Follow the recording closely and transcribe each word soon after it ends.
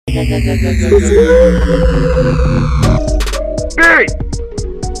Barry!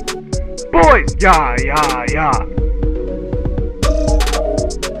 Boys! Yeah.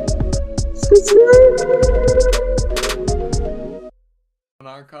 On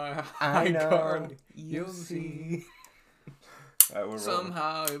our car, I know, card, you'll see. Alright, we're rolling.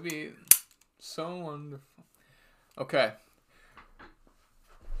 Somehow it'd be so wonderful. Okay.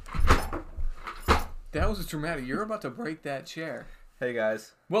 That was dramatic. You're about to break that chair. Hey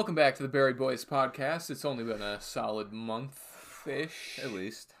guys, Welcome back to the Barry Boys podcast. It's only been a solid month-ish. at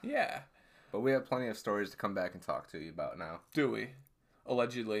least. Yeah. But we have plenty of stories to come back and talk to you about now. Do we?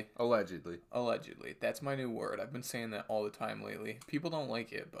 Allegedly. Allegedly. Allegedly. That's my new word. I've been saying that all the time lately. People don't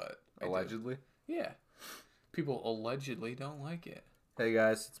like it, but I do. Allegedly? Yeah. People allegedly don't like it. Hey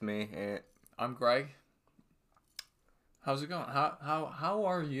guys, it's me, Ant. I'm Greg. How's it going? How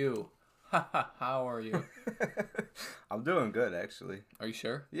are you? How are you? I'm doing good, actually. Are you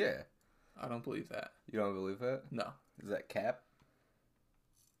sure? Yeah. I don't believe that. You don't believe that? No. Is that cap?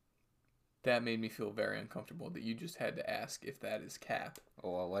 That made me feel very uncomfortable that you just had to ask if that is cap.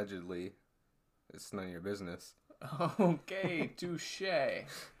 Well, allegedly. It's none of your business. Okay, touche.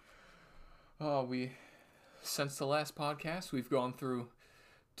 Since the last podcast, we've gone through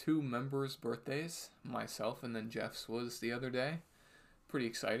 2 members' birthdays. Myself and then Jeff's was the other day. Pretty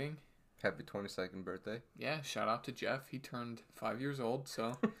exciting. Happy 22nd birthday. Yeah, shout out to Jeff. He turned 5 years old,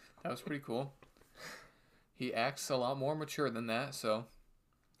 so that was pretty cool. He acts a lot more mature than that, so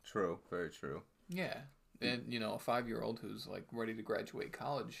True, very true. yeah. And, a 5-year-old who's, like, ready to graduate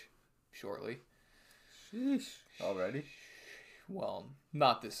college shortly. Sheesh. Already? Well,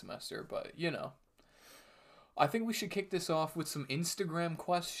 not this semester, but, I think we should kick this off with some Instagram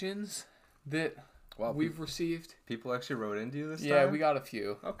questions that we've received. People actually wrote into you this time? Yeah, we got a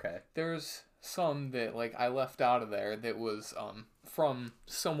few. Okay. There's some that, like, I left out of there that was from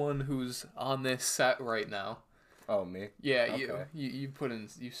someone who's on this set right now. Oh, me? Yeah, Okay.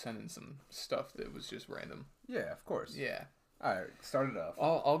 you sent in some stuff that was just random. Yeah, of course. Yeah. Alright, start it off.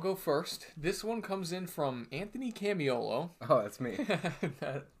 I'll go first. This one comes in from Anthony Camiolo. Oh, that's me.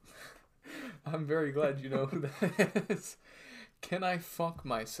 I'm very glad you know who that is. Can I fuck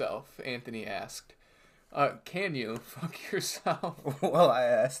myself? Anthony asked. Can you fuck yourself? Well, I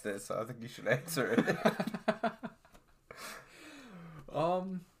asked it, so I think you should answer it.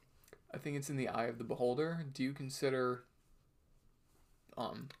 I think it's in the eye of the beholder. Do you consider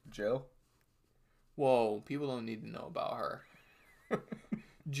Jill? Whoa, people don't need to know about her.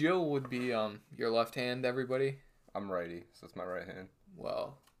 Jill would be your left hand, everybody. I'm righty, so it's my right hand.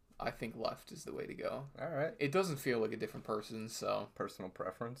 Well, I think left is the way to go. Alright. It doesn't feel like a different person, so Personal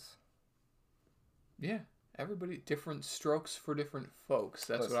preference. yeah. Everybody, different strokes for different folks.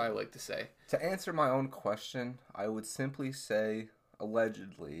 That's Listen. what I like to say. To answer my own question, I would simply say,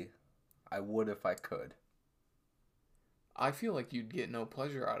 allegedly, I would if I could. I feel like you'd get no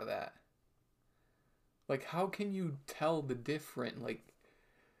pleasure out of that. Like, how can you tell the different, like...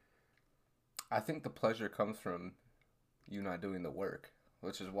 I think the pleasure comes from you not doing the work,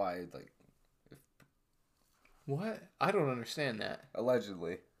 which is why, like... What? I don't understand that.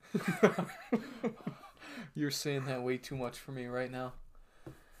 Allegedly. You're saying that way too much for me right now.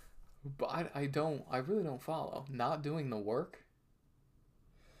 But I really don't follow. Not doing the work?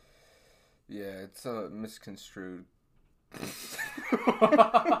 Yeah, it's misconstrued.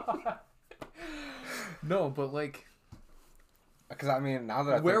 No, but like... Because, I mean, now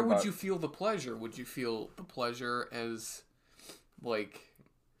that I Where think would about you feel the pleasure? Would you feel the pleasure as, like,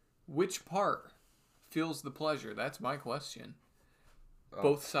 which part feels the pleasure? That's my question. Oh.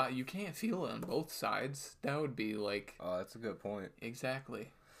 Both sides. You can't feel it on both sides. That would be like... Oh, that's a good point.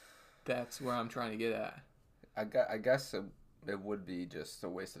 Exactly. That's where I'm trying to get at. I guess it would be just a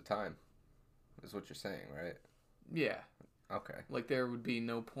waste of time, is what you're saying, right? Yeah. Okay. Like, there would be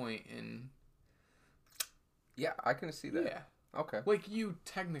no point in... Yeah, I can see that. Yeah. Okay. Like, you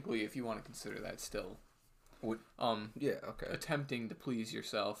technically, if you want to consider that still... Would, yeah, okay. Attempting to please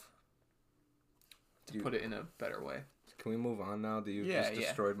yourself. To put it in a better way. Can we move on now? You just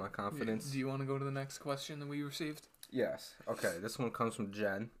destroyed my confidence. Do you want to go to the next question that we received? Yes. Okay, this one comes from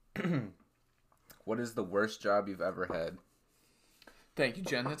Jen. What is the worst job you've ever had? Thank you,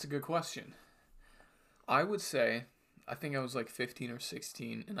 Jen. That's a good question. I would say, I think I was like 15 or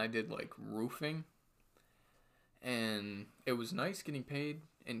 16, and I did like roofing. And it was nice getting paid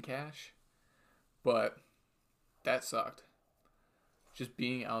in cash, but that sucked. Just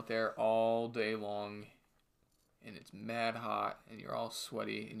being out there all day long, and it's mad hot, and you're all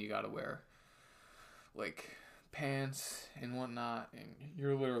sweaty, and you gotta wear like pants and whatnot, and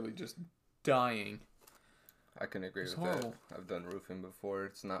you're literally just dying. I can agree It's with horrible. that. I've done roofing before.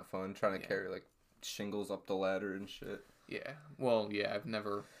 It's not fun trying to Yeah. carry like shingles up the ladder and shit. Yeah. Well, yeah, I've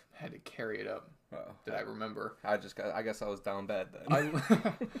never had to carry it up Oh, that I remember. I guess I was down bad then.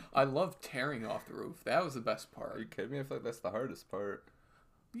 I I love tearing off the roof. That was the best Are part. you kidding me? I feel like that's the hardest part.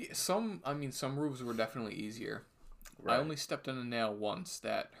 Yeah, some roofs were definitely easier. Right. I only stepped on a nail once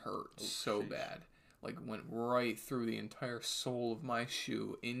that hurt so sheesh. bad. Like went right through the entire sole of my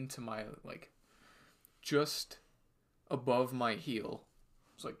shoe into my like just above my heel.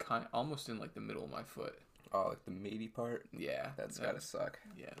 It was like almost in like the middle of my foot. Oh, like the meaty part? Yeah. That's that- gotta suck.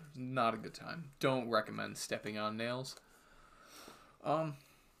 Yeah, it was not a good time. Don't recommend stepping on nails.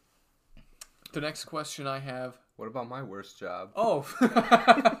 The next question I have. What about my worst job? Oh,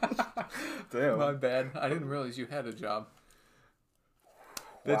 Damn. my bad. I didn't realize you had a job.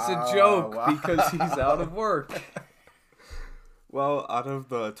 That's Wow, a joke wow. because he's out of work. Well, out of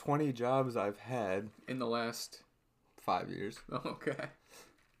the 20 jobs I've had, In the last. 5 years, Okay.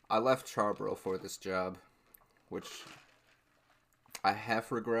 I left Charborough for this job, which I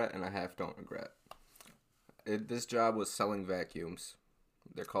half regret and I half don't regret. This job was selling vacuums.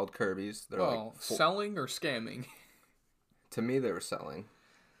 They're called Kirby's. They're Well, like selling or scamming? to me they were selling.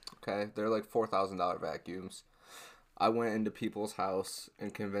 Okay, they're like $4,000 vacuums. I went into people's house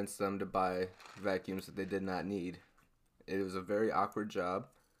and convinced them to buy vacuums that they did not need. It was a very awkward job.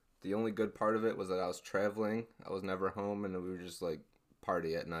 The only good part of it was that I was traveling. I was never home, and we were just like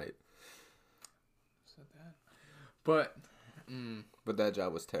party at night. Said that. But But that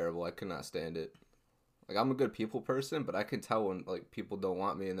job was terrible. I could not stand it. Like, I'm a good people person, but I can tell when like people don't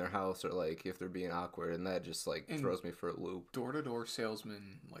want me in their house or like if they're being awkward, and that just like And- throws me for a loop. door-to-door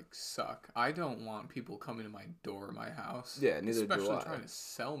salesmen like suck. I don't want people coming to my door or my house. Yeah, neither do especially I. trying to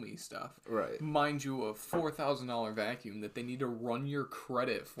sell me stuff. Right. Mind you, a $4,000 vacuum that they need to run your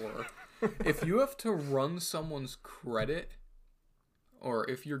credit for. If you have to run someone's credit, or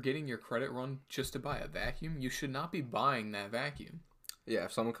if you're getting your credit run just to buy a vacuum, you should not be buying that vacuum. Yeah,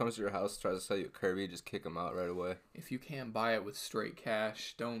 if someone comes to your house tries to sell you a Kirby, just kick them out right away. If you can't buy it with straight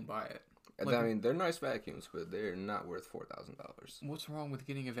cash, don't buy it. And Like- I mean, they're nice vacuums, but they're not worth $4,000. What's wrong with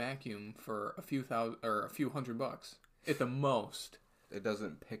getting a vacuum for a few $100 at the most? It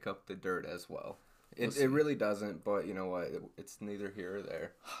doesn't pick up the dirt as well. It Listen. really doesn't, but you know what? It's neither here or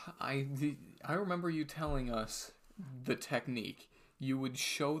there. I remember you telling us the technique. You would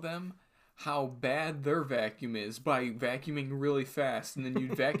show them how bad their vacuum is by vacuuming really fast, and then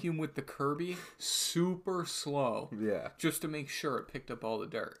you'd vacuum with the Kirby super slow Yeah. just to make sure it picked up all the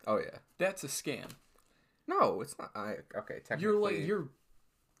dirt. Oh, yeah. That's a scam. No, it's not. Okay, technically.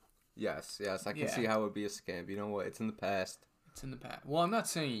 Yes, I can Yeah. see how it would be a scam. But you know what? It's in the past. It's in the past. Well, I'm not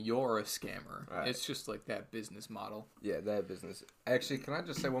saying you're a scammer. Right. It's just like that business model. Yeah, that business. Actually, can I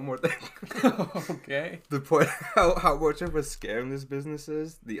just say one more thing? Okay. The point how much of a scam this business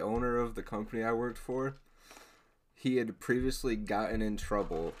is, the owner of the company I worked for, he had previously gotten in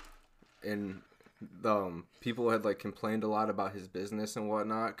trouble, and people had like complained a lot about his business and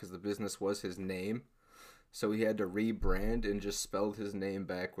whatnot because the business was his name, so he had to rebrand and just spelled his name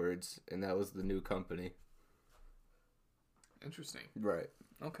backwards, and that was the new company. Interesting. Right.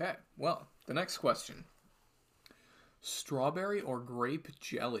 Okay. Well, the next question. Strawberry or grape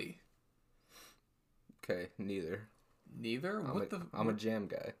jelly? Okay, neither. Neither? I'm a jam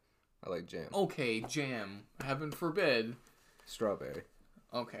guy. I like jam. Okay, jam. Heaven forbid. Strawberry.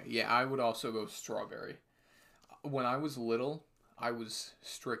 Okay, yeah, I would also go strawberry. When I was little, I was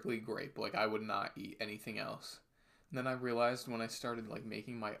strictly grape. Like, I would not eat anything else. And then I realized when I started, like,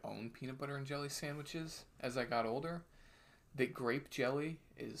 making my own peanut butter and jelly sandwiches as I got older, that grape jelly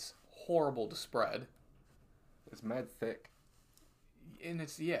is horrible to spread. It's mad thick. And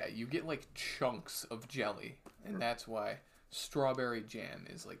it's, yeah, you get, like, chunks of jelly. And that's why strawberry jam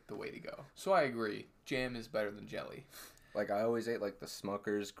is, like, the way to go. So I agree. Jam is better than jelly. Like, I always ate, like, the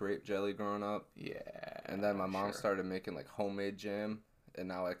Smucker's grape jelly growing up. Yeah. And then my mom sure. started making, like, homemade jam. And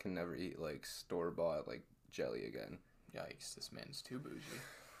now I can never eat, like, store-bought, like, jelly again. Yikes, this man's too bougie.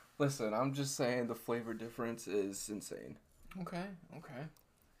 Listen, I'm just saying the flavor difference is insane. Okay.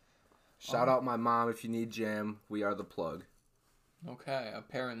 Shout out my mom if you need jam. We are the plug. Okay,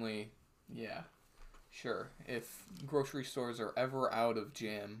 apparently, yeah. Sure. If grocery stores are ever out of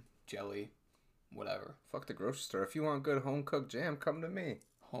jam, jelly, whatever, Fuck the grocery store. If you want good home-cooked jam, come to me.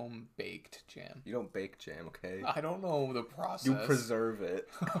 home-baked jam. You don't bake jam, okay? I don't know the process. You preserve it.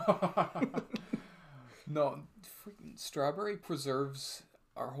 No, freaking strawberry preserves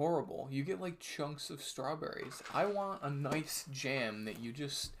are horrible. You get like chunks of strawberries. I want a nice jam that you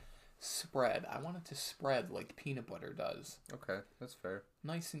just spread. I want it to spread like peanut butter does. Okay, that's fair.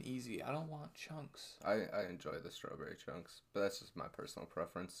 Nice and easy. I don't want chunks. I enjoy the strawberry chunks, but that's just my personal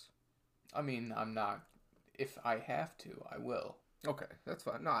preference. I mean, I'm not. If I have to, I will. Okay, that's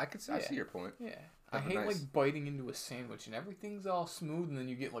fine. No, I see your point. Yeah. I Have a hate nice- like biting into a sandwich and everything's all smooth and then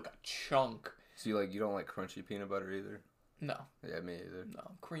you get like a chunk. So you don't like crunchy peanut butter either? No. Yeah, me either.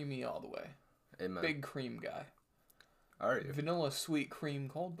 No. Creamy all the way. Amen. Big cream guy. Are you? Vanilla sweet cream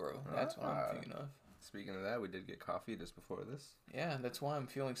cold brew. That's what I'm thinking of. Speaking of that, we did get coffee just before this. Yeah, that's why I'm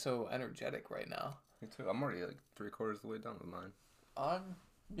feeling so energetic right now. Me too. I'm already like 3/4 of the way done with mine.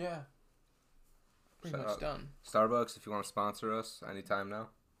 Yeah. Pretty Shout much out. done. Starbucks, if you want to sponsor us anytime now.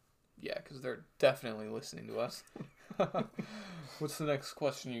 Yeah, because they're definitely listening to us. What's the next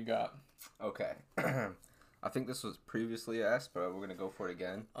question you got? Okay. I think this was previously asked, but we're going to go for it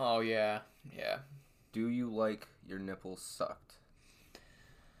again. Oh, yeah. Yeah. Do you like your nipples sucked?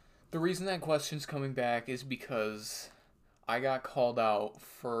 The reason that question's coming back is because I got called out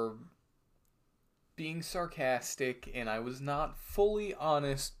for being sarcastic, and I was not fully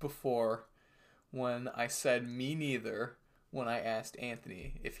honest before when I said me neither when I asked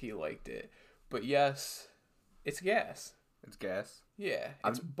Anthony if he liked it. But yes, it's gas. It's gas. Yeah,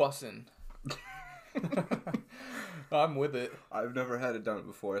 it's bussin'. I'm with it. I've never had it done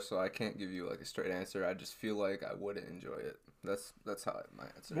before, so I can't give you like a straight answer. I just feel like I wouldn't enjoy it. That's how my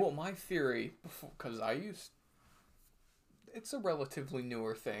answer. Well, my theory, because it's a relatively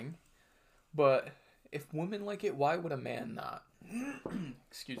newer thing, but if women like it, why would a man not?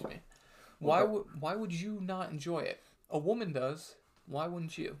 Excuse me. Why would you not enjoy it? A woman does. Why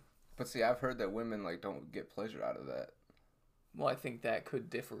wouldn't you? But see, I've heard that women like don't get pleasure out of that. Well, I think that could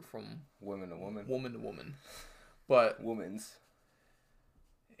differ from Woman to woman. woman to woman. But Woman's.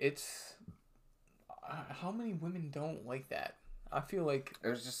 it's... how many women don't like that? I feel like... It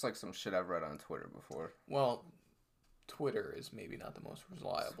was just like some shit I've read on Twitter before. Well, Twitter is maybe not the most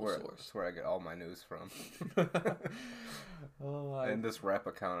reliable source. That's where I get all my news from. Oh, And this rap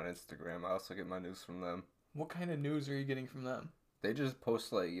account on Instagram, I also get my news from them. what kind of news are you getting from them? They just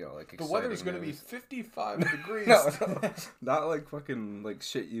post like, like The weather's going going to to be 55 degrees. No, not like fucking like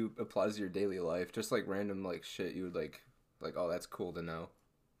shit you applies to your daily life. Just like random like shit you would like oh, that's cool to know.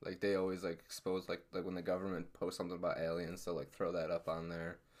 Like they always like expose like when the government posts something about aliens, they'll like throw that up on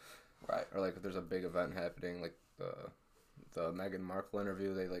there, right? Or like if there's a big event happening, like the Meghan Markle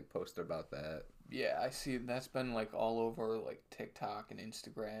interview, they like post about that. Yeah, I see. That's been like all over like TikTok and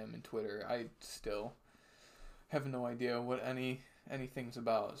Instagram and Twitter. I still have no idea what anything's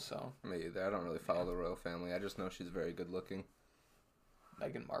about. So Me either. I don't really follow the royal family. I just know she's very good looking.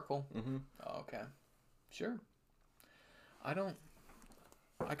 Meghan Markle. Mm-hmm. Oh, okay, sure. I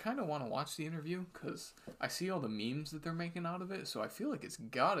kind of want to watch the interview because I see all the memes that they're making out of it. So I feel like it's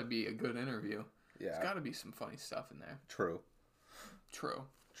got to be a good interview. Yeah. There's got to be some funny stuff in there. True. True.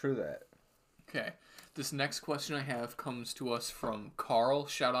 True that. Okay. This next question I have comes to us from Carl.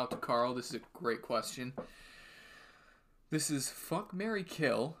 Shout out to Carl. This is a great question. This is fuck, marry,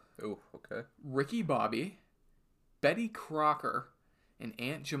 kill. Oh, okay. Ricky Bobby, Betty Crocker, and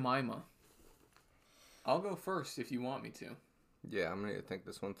Aunt Jemima. I'll go first if you want me to. Yeah, I'm gonna need to think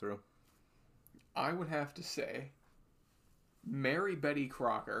this one through. I would have to say marry Betty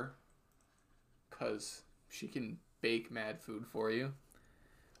Crocker because she can bake mad food for you.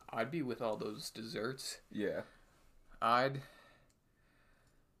 I'd be with all those desserts. Yeah. I'd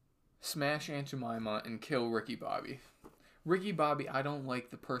smash Aunt Jemima and kill Ricky Bobby. Ricky Bobby, I don't like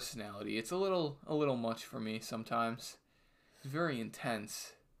the personality. It's a little much for me sometimes. It's very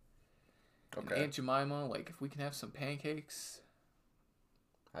intense. Okay. And Aunt Jemima, like if we can have some pancakes,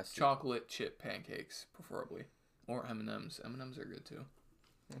 I see. chocolate chip pancakes preferably, or M&Ms. M&Ms are good too.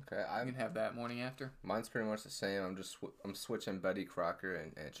 Okay, I can have that morning after. Mine's pretty much the same. I'm switching Betty Crocker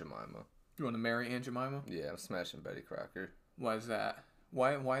and Aunt Jemima. You want to marry Aunt Jemima? Yeah, I'm smashing Betty Crocker. Why is that?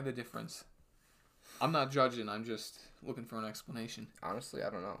 Why the difference? I'm not judging. I'm just looking for an explanation. Honestly, I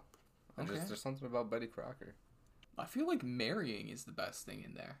don't know. Okay. There's something about Betty Crocker. I feel like marrying is the best thing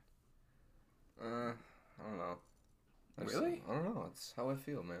in there. I don't know. Really? I don't know. It's how I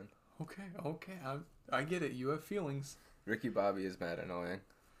feel, man. Okay. I get it. You have feelings. Ricky Bobby is mad annoying.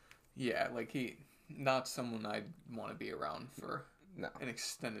 Yeah, like not someone I'd want to be around for No. an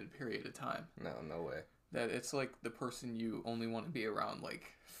extended period of time. No way. That it's like the person you only want to be around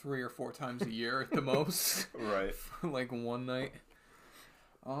like 3 or 4 times a year at the most. Right. For like one night.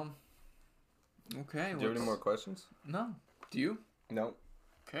 Okay. Do you have any more questions? No. Do you? No.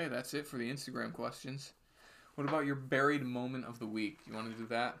 Okay, that's it for the Instagram questions. What about your buried moment of the week? You want to do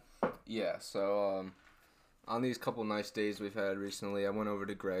that? Yeah, so on these couple nice days we've had recently, I went over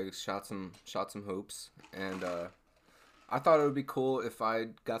to Greg's, shot some hoops, and I thought it would be cool if I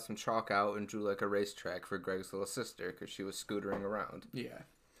got some chalk out and drew like a racetrack for Greg's little sister because she was scootering around. Yeah.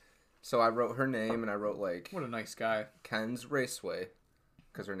 So I wrote her name and I wrote like What a nice guy. Ken's Raceway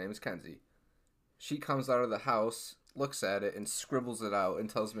because her name is Kenzie. She comes out of the house, looks at it, and scribbles it out and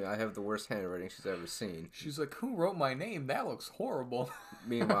tells me I have the worst handwriting she's ever seen. She's like, who wrote my name? That looks horrible.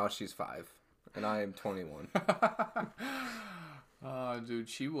 Meanwhile, she's 5 and I am 21. Oh, dude,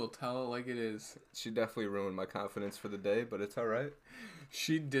 she will tell it like it is. She definitely ruined my confidence for the day, but it's all right.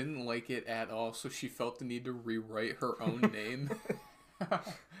 She didn't like it at all, so she felt the need to rewrite her own name.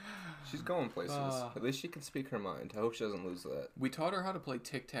 She's going places. At least she can speak her mind. I hope she doesn't lose that. We taught her how to play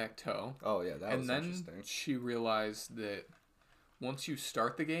tic-tac-toe. Oh, yeah, that was interesting. And then she realized that once you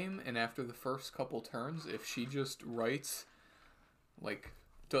start the game and after the first couple turns, if she just writes, like,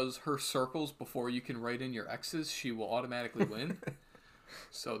 does her circles before you can write in your X's, she will automatically win.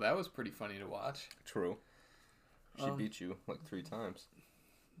 So that was pretty funny to watch. True. She beat you like 3 times.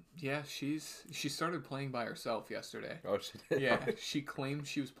 Yeah, she started playing by herself yesterday. Oh, she did? Yeah, she claimed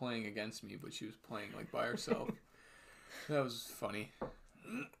she was playing against me, but she was playing like by herself. That was funny.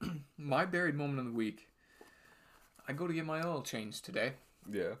 My buried moment of the week. I go to get my oil changed today.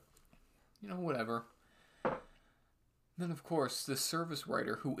 Yeah. You know, whatever. Then, of course, the service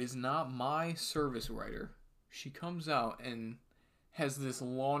writer, who is not my service writer, she comes out and has this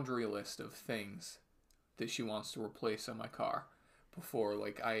laundry list of things that she wants to replace on my car before,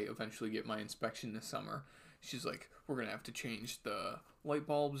 like, I eventually get my inspection this summer. She's like, we're going to have to change the light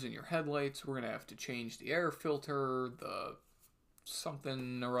bulbs in your headlights. We're going to have to change the air filter, the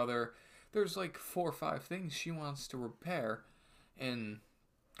something or other. There's like 4 or 5 things she wants to repair, and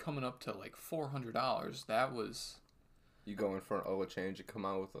coming up to like $400. That was... You go in for an oil change and come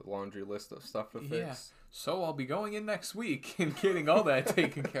out with a laundry list of stuff to fix. Yeah. So I'll be going in next week and getting all that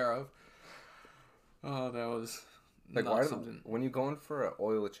taken care of. Oh, that was like, not why something. When you go in for an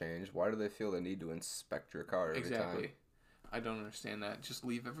oil change, why do they feel the need to inspect your car every Exactly. time? I don't understand that. Just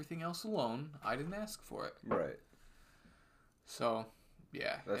leave everything else alone. I didn't ask for it. Right. So,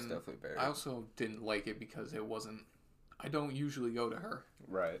 yeah. That's and definitely buried. I also didn't like it because it wasn't... I don't usually go to her.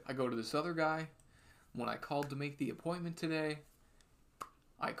 Right. I go to this other guy. When I called to make the appointment today,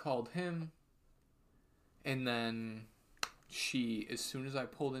 I called him, and then she, as soon as I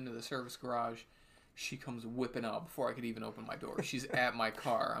pulled into the service garage, she comes whipping out before I could even open my door. She's at my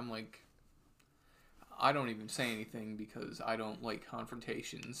car. I'm like, I don't even say anything because I don't like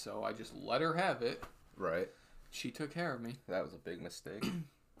confrontation, so I just let her have it. Right. She took care of me. That was a big mistake.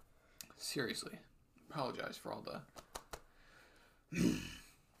 Seriously. Apologize for all the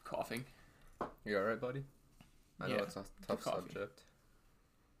coughing. You alright, buddy? I know Yeah, it's a tough coffee. subject.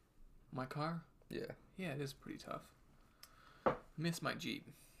 My car? Yeah. Yeah, it is pretty tough. Miss my Jeep.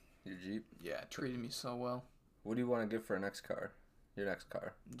 Your Jeep? Yeah, it treated me so well. What do you want to get for a next car? Your next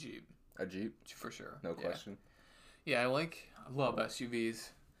car? Jeep. A Jeep? For sure. No Yeah. question. Yeah, I love SUVs.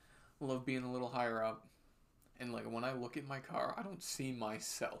 I love being a little higher up. And, like, when I look at my car, I don't see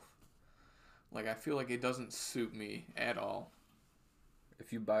myself. Like, I feel like it doesn't suit me at all.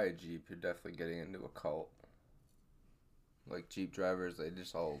 If you buy a Jeep, you're definitely getting into a cult. Like, Jeep drivers, they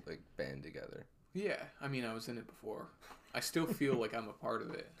just all, like, band together. Yeah, I mean, I was in it before. I still feel like I'm a part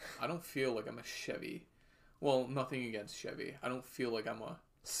of it. I don't feel like I'm a Chevy. Well, nothing against Chevy. I don't feel like I'm a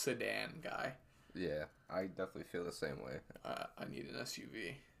sedan guy. Yeah, I definitely feel the same way. I need an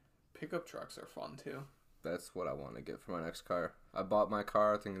SUV. Pickup trucks are fun, too. That's what I want to get for my next car. I bought my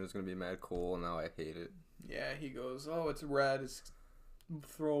car thinking it was going to be mad cool, and now I hate it. Yeah, he goes, oh, it's rad.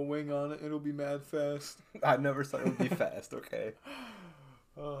 Throw a wing on it. It'll be mad fast. I never thought it would be fast, okay?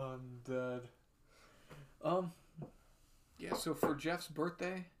 Oh, I'm dead. Yeah, so for Jeff's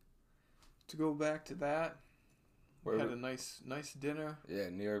birthday, to go back to that, we had a nice dinner. Yeah,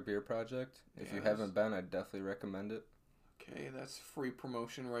 New York Beer Project. If you Yes. haven't been, I'd definitely recommend it. Okay, that's free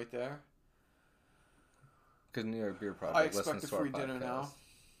promotion right there. Because New York Beer Project I expect listens a to our free dinner now.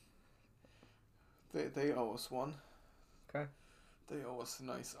 podcast. They owe us one. Okay. They owe us a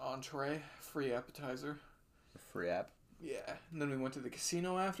nice entree, free appetizer. A free app. Yeah, and then we went to the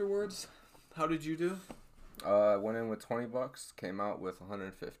casino afterwards. How did you do? I went in with $20, came out with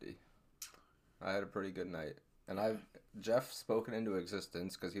 $150. I had a pretty good night. And Jeff spoken into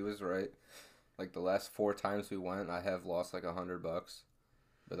existence because he was right. Like the last 4 times we went, I have lost like $100.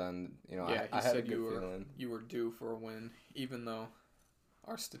 But then, Yeah, I he had a said good feeling. you were due for a win, even though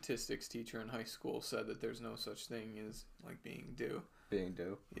our statistics teacher in high school said that there's no such thing as like being due. Being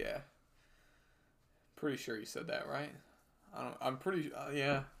due. Yeah. Pretty sure you said that, right? I'm pretty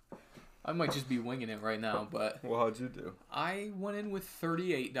yeah. I might just be winging it right now, but Well, how'd you do? I went in with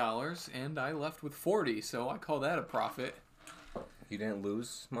 $38 and I left with 40, so I call that a profit. You didn't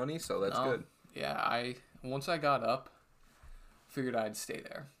lose money, so that's No. good. Yeah, once I got up, figured I'd stay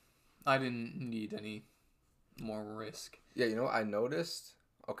there. I didn't need any more risk. Yeah, you know what I noticed?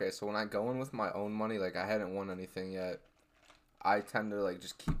 Okay, so when I go in with my own money, like I hadn't won anything yet, I tend to like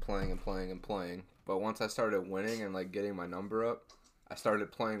just keep playing and playing and playing. But once I started winning and like getting my number up, I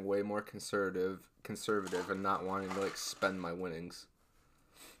started playing way more conservative and not wanting to like spend my winnings.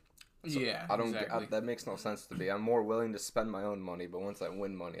 So Yeah, I don't exactly. that makes no sense to me. I'm more willing to spend my own money, but once I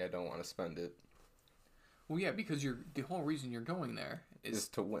win money, I don't want to spend it. Well, yeah, because the whole reason you're going there Is is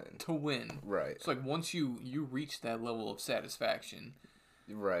to win. to win. Right. It's like once you reach that level of satisfaction.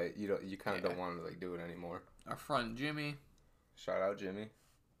 Right. You kind of Yeah. don't want to like do it anymore. Our friend Jimmy, Shout out Jimmy.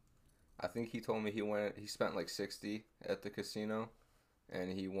 I think he told me he spent like 60 at the casino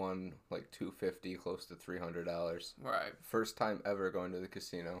and he won like 250, close to $300. right? First time ever going to the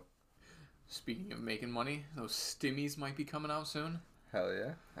casino. Speaking of making money, those stimmies might be coming out soon. Hell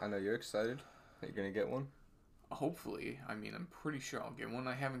yeah. I know you're excited. You're going to get one? Hopefully. I mean, I'm pretty sure I'll get one.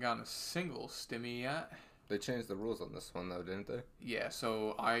 I haven't gotten a single stimmy yet. They changed the rules on this one though, didn't they? Yeah,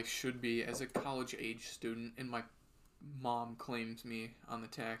 so I should be, as a college age student, and my mom claims me on the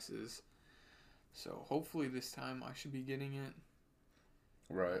taxes. So hopefully this time I should be getting it.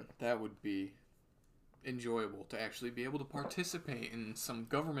 Right. That would be enjoyable to actually be able to participate in some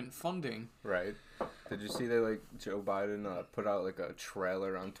government funding. Right. Did you see they like Joe Biden put out like a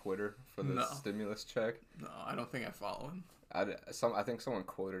trailer on Twitter for the No. stimulus check? No, I don't think I follow him. I think someone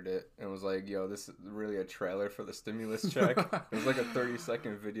quoted it and was like, "Yo, this is really a trailer for the stimulus check." It was like a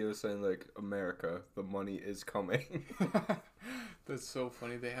 30-second video saying like, "America, the money is coming." That's so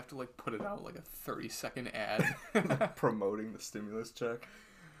funny. They have to like put it out like a 30-second ad. Promoting the stimulus check.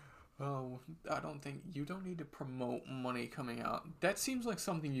 Oh, I don't think you don't need to promote money coming out. That seems like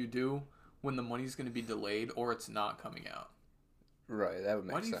something you do when the money's going to be delayed or it's not coming out. Right, that would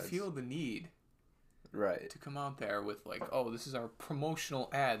make Why do you sense. feel the need Right. to come out there with like, oh, this is our promotional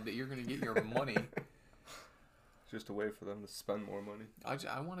ad that you're going to get your money? Just a way for them to spend more money.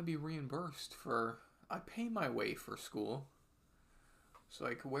 I want to be reimbursed for. I pay my way for school. So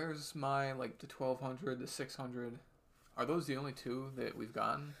like, where's my like the 1,200, the 600? Are those the only two that we've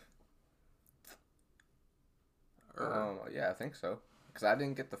gotten? Yeah, I think so. Because I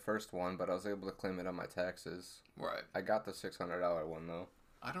didn't get the first one, but I was able to claim it on my taxes. Right. I got the $600 one though.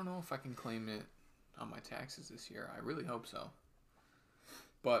 I don't know if I can claim it on my taxes this year. I really hope so.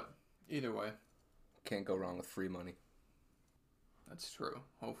 But either way, Can't go wrong with free money. that's true.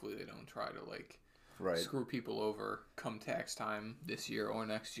 Hopefully they don't try to like Right. screw people over come tax time this year or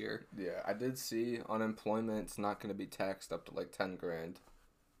next year. Yeah, I did see unemployment's not going to be taxed up to like 10 grand.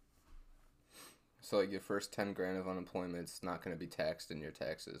 So like your first 10 grand of unemployment's not going to be taxed in your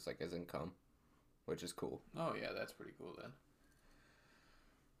taxes like as income, which is cool. Oh yeah, that's pretty cool then.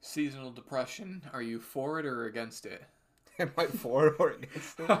 Seasonal depression, are you for it or against it? Am I for it or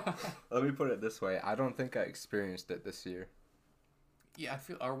against it? Let me put it this way. I don't think I experienced it this year. Yeah, I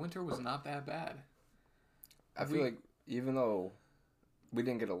feel our winter was not that bad. I feel like even though we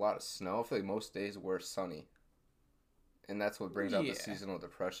didn't get a lot of snow, I feel like most days were sunny. And that's what brings out the Yeah. seasonal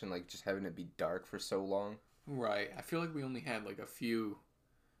depression, like just having it be dark for so long. Right. I feel like we only had like a few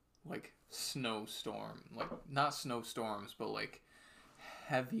like snowstorm, like not snowstorms, but like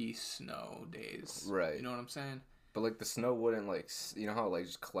heavy snow days. Right. You know what I'm saying? But like the snow wouldn't like, you know how it like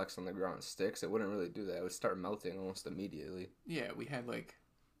just collects on the ground and sticks? It wouldn't really do that. It would start melting almost immediately. Yeah, we had like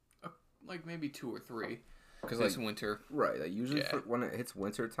maybe 2 or 3 Because this like, winter. right, like usually Yeah. when it hits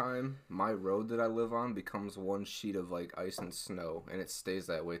winter time, my road that I live on becomes one sheet of like ice and snow, and it stays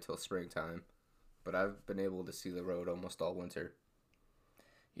that way till springtime. But I've been able to see the road almost all winter.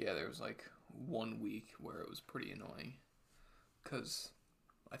 Yeah, there was like 1 week where it was pretty annoying. Because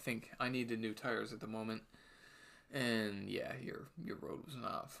I think I needed new tires at the moment. And yeah, your road was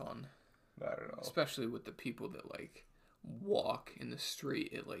not fun. Not at all. Especially with the people that like walk in the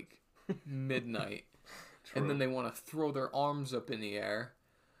street at like midnight. And then they want to throw their arms up in the air.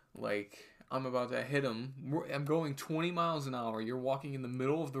 Like, I'm about to hit them. I'm going 20 miles an hour. You're walking in the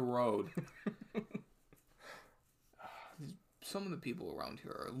middle of the road. Some of the people around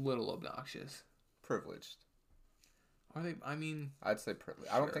here are a little obnoxious. Privileged. Are they? I mean, I'd say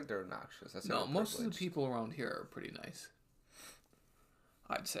privileged. I don't Sure. think they're obnoxious. That's no, not most of the privileged. people around here are pretty nice.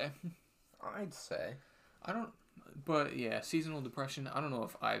 I'd say. I'd say. I don't, but yeah, seasonal depression, I don't know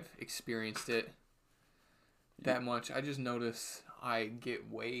if I've experienced it that much. I just notice I get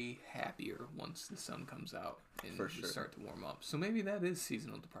way happier once the sun comes out and For just sure. start to warm up. So maybe that is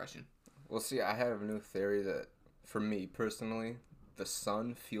seasonal depression. Well, see, I have a new theory that, for me personally, the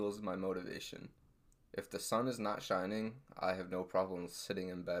sun fuels my motivation. If the sun is not shining, I have no problem sitting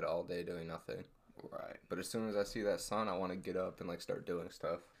in bed all day doing nothing. Right. But as soon as I see that sun, I want to get up and like start doing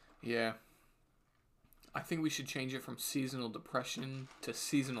stuff. Yeah. I think we should change it from seasonal depression to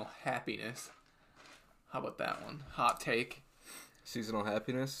seasonal happiness. How about that one? Hot take. Seasonal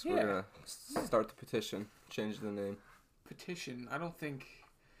happiness? Yeah. We're going to start the petition. Change the name. Petition. I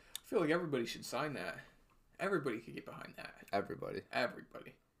feel like everybody should sign that. Everybody could get behind that. Everybody.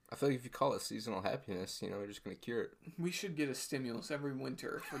 Everybody. I feel like if you call it seasonal happiness, we're just going to cure it. We should get a stimulus every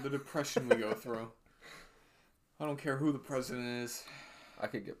winter for the depression we go through. I don't care who the president is. I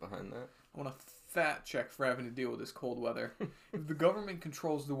could get behind that. I want a fat check for having to deal with this cold weather. If the government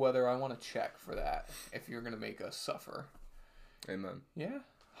controls the weather, I want a check for that. If you're going to make us suffer. Amen. Yeah?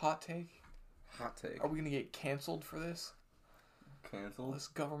 Hot take? Hot take. Are we going to get canceled for this? Canceled? This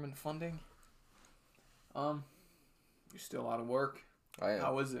government funding? You're still out of work. I am.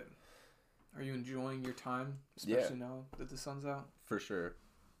 How is it? Are you enjoying your time, especially now that the sun's out? For sure.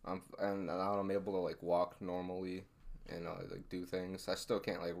 And now I'm able to like walk normally and like do things. I still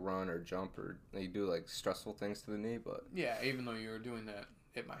can't like run or jump or like do like stressful things to the knee, but Yeah, even though you were doing that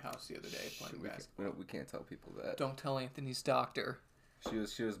at my house the other day playing basketball. we can't tell people that. Don't tell Anthony's doctor.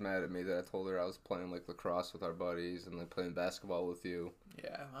 She was mad at me that I told her I was playing like lacrosse with our buddies and like playing basketball with you.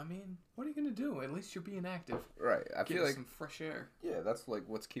 Yeah, I mean, what are you gonna do? At least you're being active. Right. I feel like some fresh air. yeah, that's like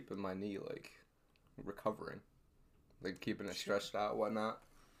what's keeping my knee like recovering, like keeping it stretched out, whatnot.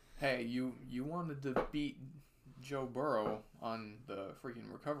 Hey, you wanted to beat Joe Burrow on the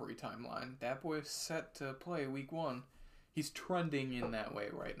freaking recovery timeline. That boy is set to play week 1. He's trending in that way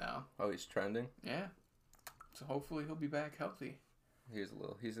right now. Oh, he's trending. Yeah. So hopefully he'll be back healthy.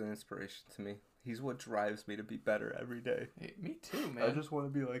 He's an inspiration to me. He's what drives me to be better every day. Hey, me too, man. I just want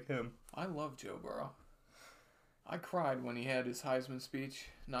to be like him. I love Joe Burrow. I cried when he had his Heisman speech,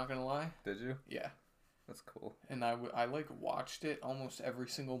 not gonna lie. Did you? Yeah. That's cool. And I like watched it almost every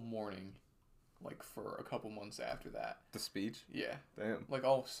single morning, like for a couple months after that. The speech? Yeah. Damn. Like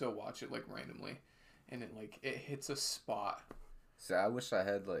I'll still watch it like randomly. And it hits a spot. See, I wish I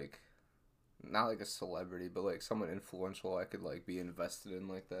had like, not like a celebrity, but like someone influential I could like be invested in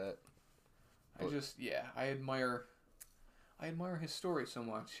like that. I admire his story so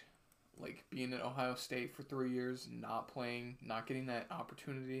much. Like being at Ohio State for 3 years, not playing, not getting that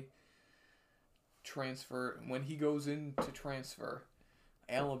opportunity. Transfer. When he goes in to transfer,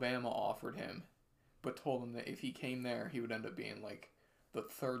 Alabama offered him, but told him that if he came there, he would end up being like the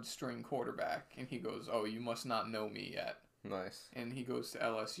 3rd string quarterback. And he goes, "Oh, you must not know me yet." Nice. And he goes to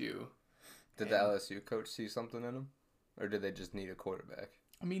LSU. Did the LSU coach see something in him? Or did they just need a quarterback?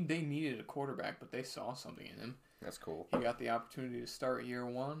 I mean, they needed a quarterback, but they saw something in him. That's cool. He got the opportunity to start year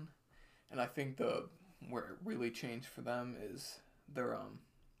 1. And I think where it really changed for them is their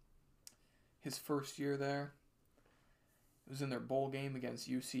his first year there. It was in their bowl game against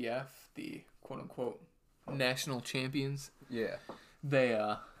UCF, the quote unquote national champions. Yeah. They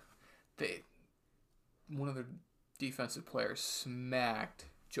one of their defensive players smacked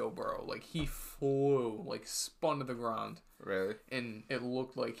Joe Burrow. Like he flew, like spun to the ground. Really? And it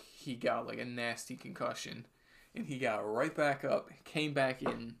looked like he got like a nasty concussion. And he got right back up, came back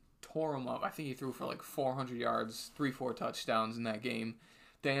in, tore him up. I think he threw for like 400 yards, 3-4 touchdowns in that game.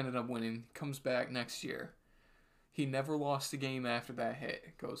 They ended up winning. Comes back next year. He never lost a game after that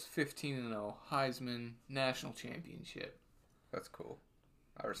hit. Goes 15-0, Heisman, national championship. That's cool.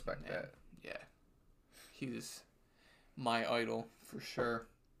 I respect that. Yeah. He's my idol for sure.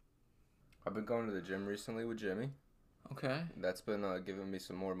 I've been going to the gym recently with Jimmy. Okay. That's been giving me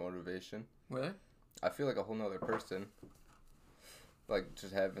some more motivation. Really? I feel like a whole nother person. Like,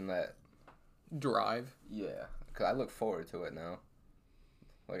 just having that... Drive? Yeah. Because I look forward to it now.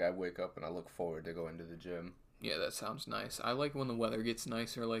 Like, I wake up and I look forward to going to the gym. Yeah, that sounds nice. I like when the weather gets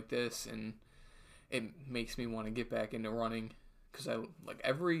nicer like this, and it makes me want to get back into running. Because I like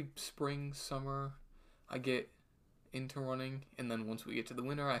every spring, summer, I get into running, and then once we get to the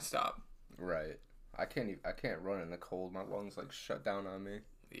winter, I stop. Right. I can't run in the cold. My lungs like shut down on me.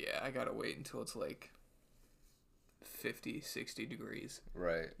 Yeah, I gotta wait until it's like 50, 60 degrees.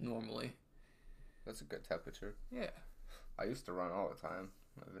 Right. Normally. That's a good temperature. Yeah. I used to run all the time.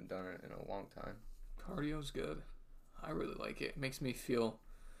 I haven't done it in a long time. Cardio's good. I really like it. It makes me feel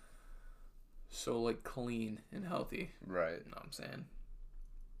so like clean and healthy. Right. You know what I'm saying?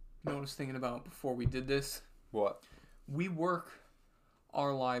 You know what I was thinking about before we did this? What? We work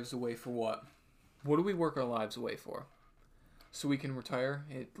our lives away for what? What do we work our lives away for? So we can retire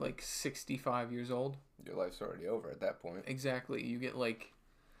at like 65 years old? Your life's already over at that point. Exactly. You get like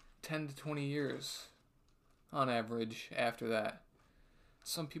 10 to 20 years on average after that.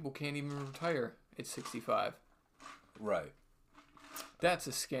 Some people can't even retire at 65. Right. That's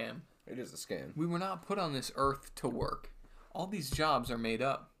a scam. It is a scam. We were not put on this earth to work. All these jobs are made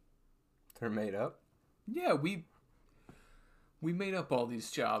up. They're made up? Yeah, we made up all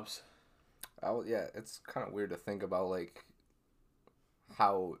these jobs. Yeah, it's kind of weird to think about, like,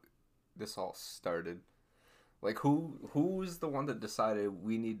 how this all started. Like, who's the one that decided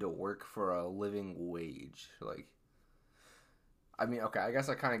we need to work for a living wage? Like, I mean, okay, I guess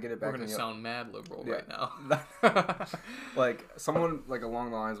I kind of get it back. We're going to sound mad liberal right now. Like, someone, like,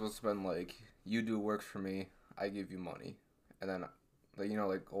 along the lines must have been like, you do work for me, I give you money. And then, like, you know,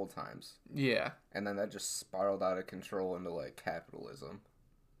 like, old times. Yeah. And then that just spiraled out of control into, like, capitalism.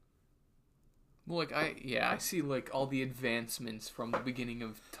 Well, like, I see, like, all the advancements from the beginning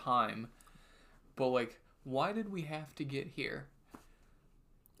of time. But, like, why did we have to get here?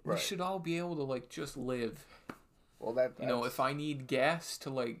 Right. We should all be able to, like, just live. Well, that's... You know, if I need gas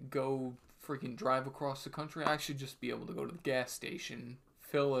to, like, go freaking drive across the country, I should just be able to go to the gas station,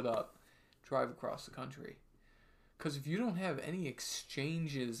 fill it up, drive across the country. Because if you don't have any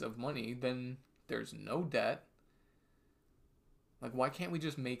exchanges of money, then there's no debt. Like, why can't we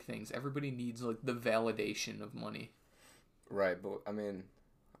just make things? Everybody needs, like, the validation of money. Right, but, I mean,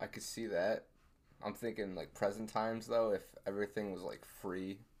 I could see that. I'm thinking, like, present times, though, if everything was, like,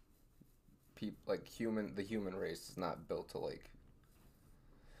 free, the human race is not built to, like,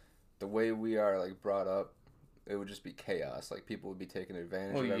 the way we are, like, brought up, it would just be chaos. Like, people would be taking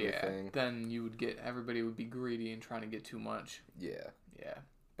advantage of everything. Then you would everybody would be greedy and trying to get too much. Yeah. Yeah.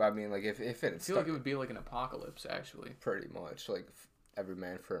 But, I mean, like, if it... I feel like it would be like an apocalypse, actually. Pretty much. Like, every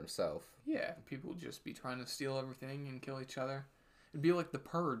man for himself. Yeah. People would just be trying to steal everything and kill each other. It'd be like the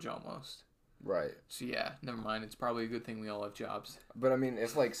Purge, almost. Right. So, yeah, never mind. It's probably a good thing we all have jobs. But, I mean,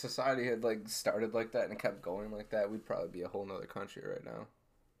 if, like, society had, like, started like that and kept going like that, we'd probably be a whole nother country right now.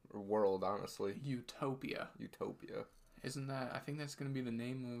 Or world, honestly. Utopia. Utopia. Isn't that... I think that's going to be the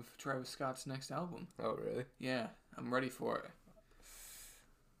name of Travis Scott's next album. Oh, really? Yeah. I'm ready for it.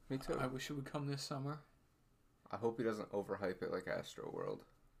 Me too. I wish it would come this summer. I hope he doesn't overhype it like Astroworld.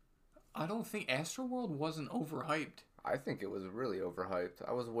 I don't think Astroworld wasn't overhyped. I think it was really overhyped.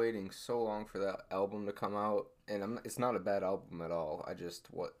 I was waiting so long for that album to come out, and it's not a bad album at all.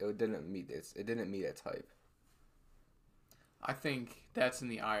 It didn't meet its hype. I think that's in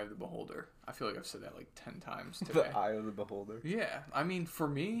the eye of the beholder. I feel like I've said that like 10 times today. The eye of the beholder. Yeah, I mean, for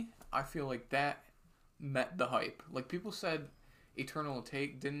me, I feel like that met the hype. Like, people said Eternal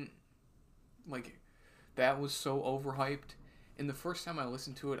Take didn't, like, that was so overhyped. And the first time I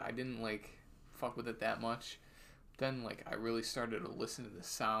listened to it, I didn't, like, fuck with it that much. Then, like, I really started to listen to the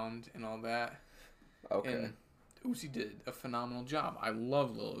sound and all that. Okay. And Uzi did a phenomenal job. I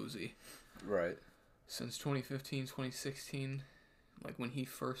love Lil Uzi. Right. Since 2015, 2016, like, when he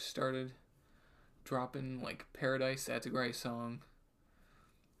first started dropping, like, Paradise, that's a great song.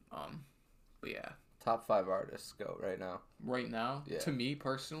 But yeah. Top 5 artists go right now. Right now, Yeah. to me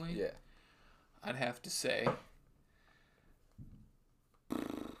personally, Yeah. I'd have to say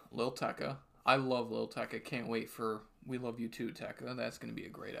Lil Tecca. I love Lil Tecca. Can't wait for We Love You Too, Tecca. That's going to be a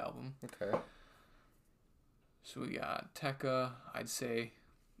great album. Okay. So we got Tecca, I'd say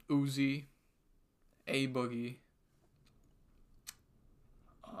Uzi, A Boogie,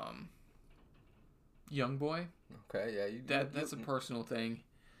 Young Boy. Okay, yeah. That's a personal thing.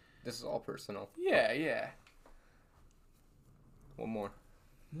 This is all personal. Yeah. One more.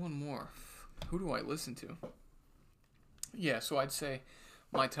 One more. Who do I listen to? Yeah, so I'd say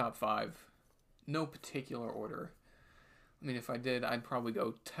my top 5, no particular order. I mean, if I did, I'd probably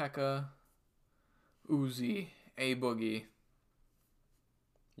go Tecca, Uzi, A Boogie,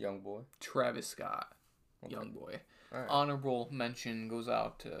 Young Boy. Travis Scott, Okay. Young Boy. All right. Honorable mention goes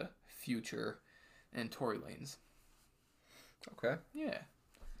out to Future and Tory Lanez. Okay. Yeah.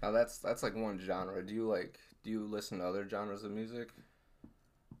 Now that's like one genre. Do you listen to other genres of music?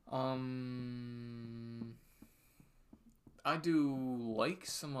 I do like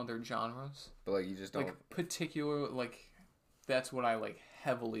some other genres. But like you just don't. Like particular, like that's what I like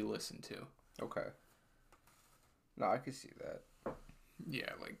heavily listen to. Okay. No, I can see that. Yeah,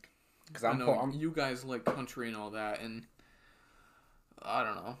 like Because I know you guys like country and all that, and I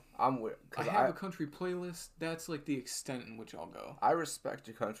don't know. I have a country playlist. That's like the extent in which I'll go. I respect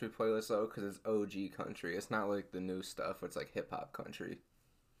your country playlist though, because it's OG country. It's not like the new stuff. Where it's like hip hop country.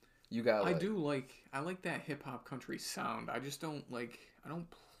 You got. I like that hip hop country sound. I just don't like. I don't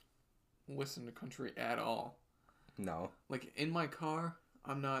listen to country at all. No. Like in my car,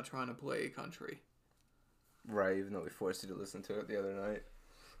 I'm not trying to play country. Right, even though we forced you to listen to it the other night.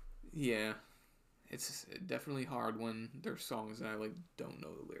 Yeah. It's definitely hard when there's songs that I like don't know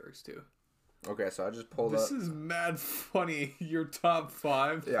the lyrics to. Okay, so I just pulled This up. is mad funny. Your top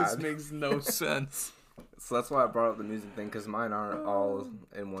 5. Yeah, This makes no sense. So that's why I brought up the music thing, because mine aren't all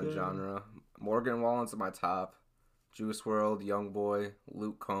in one damn. genre. Morgan Wallen's at my top. Juice WRLD, YoungBoy,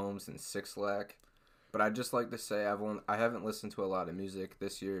 Luke Combs, and Six Lack. But I'd just like to say I haven't listened to a lot of music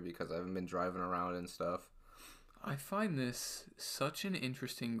this year because I haven't been driving around and stuff. I find this such an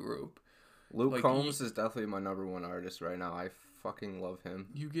interesting group. Luke Like, Combs is definitely my number one artist right now. I fucking love him.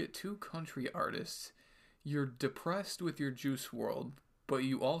 You get 2 country artists. You're depressed with your Juice WRLD, but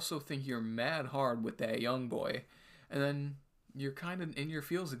you also think you're mad hard with that young boy. And then you're kind of in your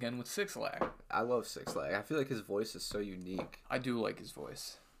feels again with Six Lack. I love Six Lack. I feel like his voice is so unique. I do like his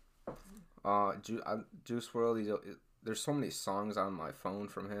voice. Juice WRLD, there's so many songs on my phone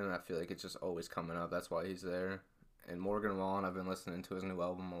from him, and I feel like it's just always coming up. That's why he's there. And Morgan Wallen, I've been listening to his new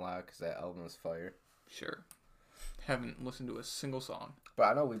album a lot because that album is fire. Sure. Haven't listened to a single song. But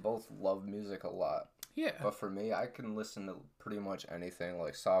I know we both love music a lot. Yeah. But for me, I can listen to pretty much anything,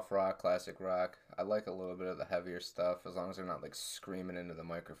 like soft rock, classic rock. I like a little bit of the heavier stuff, as long as they're not like screaming into the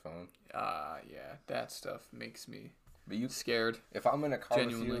microphone. Yeah. That stuff makes me But you, scared. if I'm in a car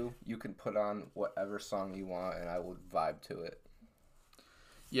Genuinely. with you, you can put on whatever song you want, and I will vibe to it.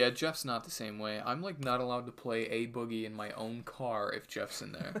 Yeah, Jeff's not the same way. I'm like not allowed to play A Boogie in my own car if Jeff's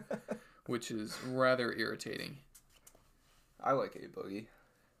in there, which is rather irritating. I like A Boogie.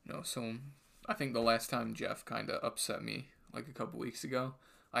 No, so I think the last time Jeff kind of upset me, like a couple weeks ago,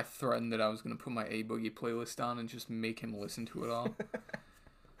 I threatened that I was going to put my A Boogie playlist on and just make him listen to it all.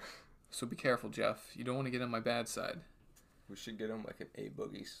 So be careful, Jeff. You don't want to get on my bad side. We should get him like an A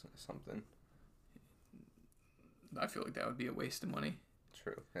Boogie something. I feel like that would be a waste of money.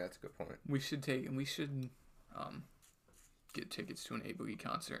 True. Yeah, that's a good point. We should get tickets to an A Boogie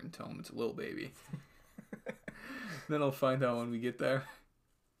concert and tell him it's a Lil Baby. Then I'll find out when we get there.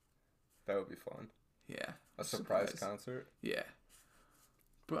 That would be fun. Yeah. A surprise concert? Yeah.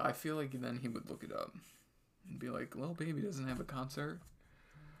 But I feel like then he would look it up and be like, Lil Baby doesn't have a concert.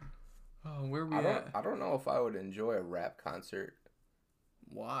 Oh, where are we at? I don't know if I would enjoy a rap concert.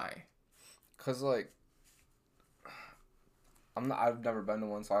 Why? Cause like, I've never been to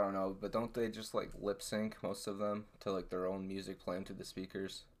one, so I don't know. But don't they just like lip sync most of them to like their own music playing to the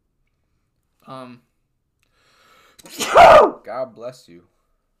speakers? God bless you.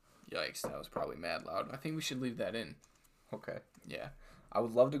 Yikes, that was probably mad loud. I think we should leave that in. Okay. Yeah. I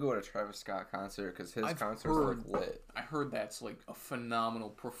would love to go to a Travis Scott concert because his concerts look lit. I heard that's like a phenomenal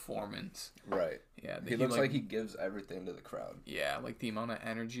performance. Right. Yeah. He looks like he gives everything to the crowd. Yeah, like the amount of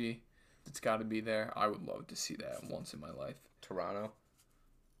energy that's got to be there. I would love to see that once in my life. Toronto.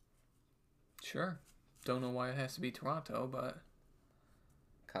 Sure. Don't know why it has to be Toronto, but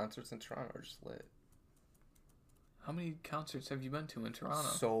Concerts in Toronto are just lit. how many concerts have you been to in Toronto?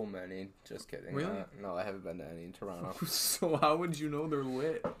 So many. Just kidding. Really? No, I haven't been to any in Toronto. So how would you know they're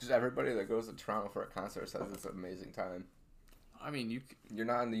lit? Just everybody that goes to Toronto for a concert says it's an amazing time. I mean, You're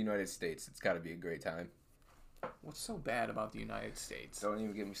not in the United States. It's got to be a great time. what's so bad about the United States? Don't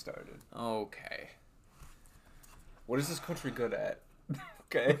even get me started. Okay. What is this country good at?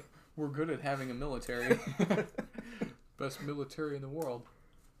 Okay. We're good at having a military. Best military in the world.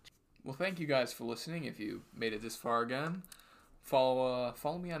 Well, thank you guys for listening. If you made it this far again, follow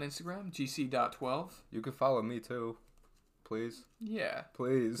me on Instagram, gc.12. You can follow me too. Please. Yeah.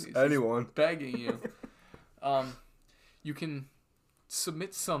 Please. Please. Anyone. Begging you. You can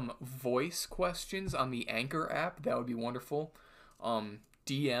submit some voice questions on the Anchor app. That would be wonderful.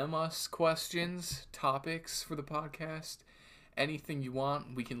 DM us questions, topics for the podcast. Anything you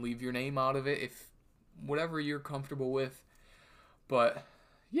want. We can leave your name out of it if whatever you're comfortable with. But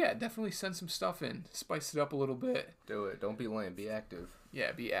yeah, definitely send some stuff in. Spice it up a little bit. Do it. Don't be lame. Be active.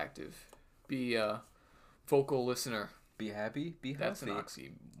 Yeah, be active. Be a vocal listener. Be happy. Be That's healthy.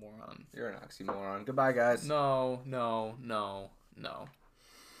 an oxymoron. You're an oxymoron. Goodbye, guys. No.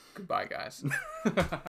 Goodbye, guys.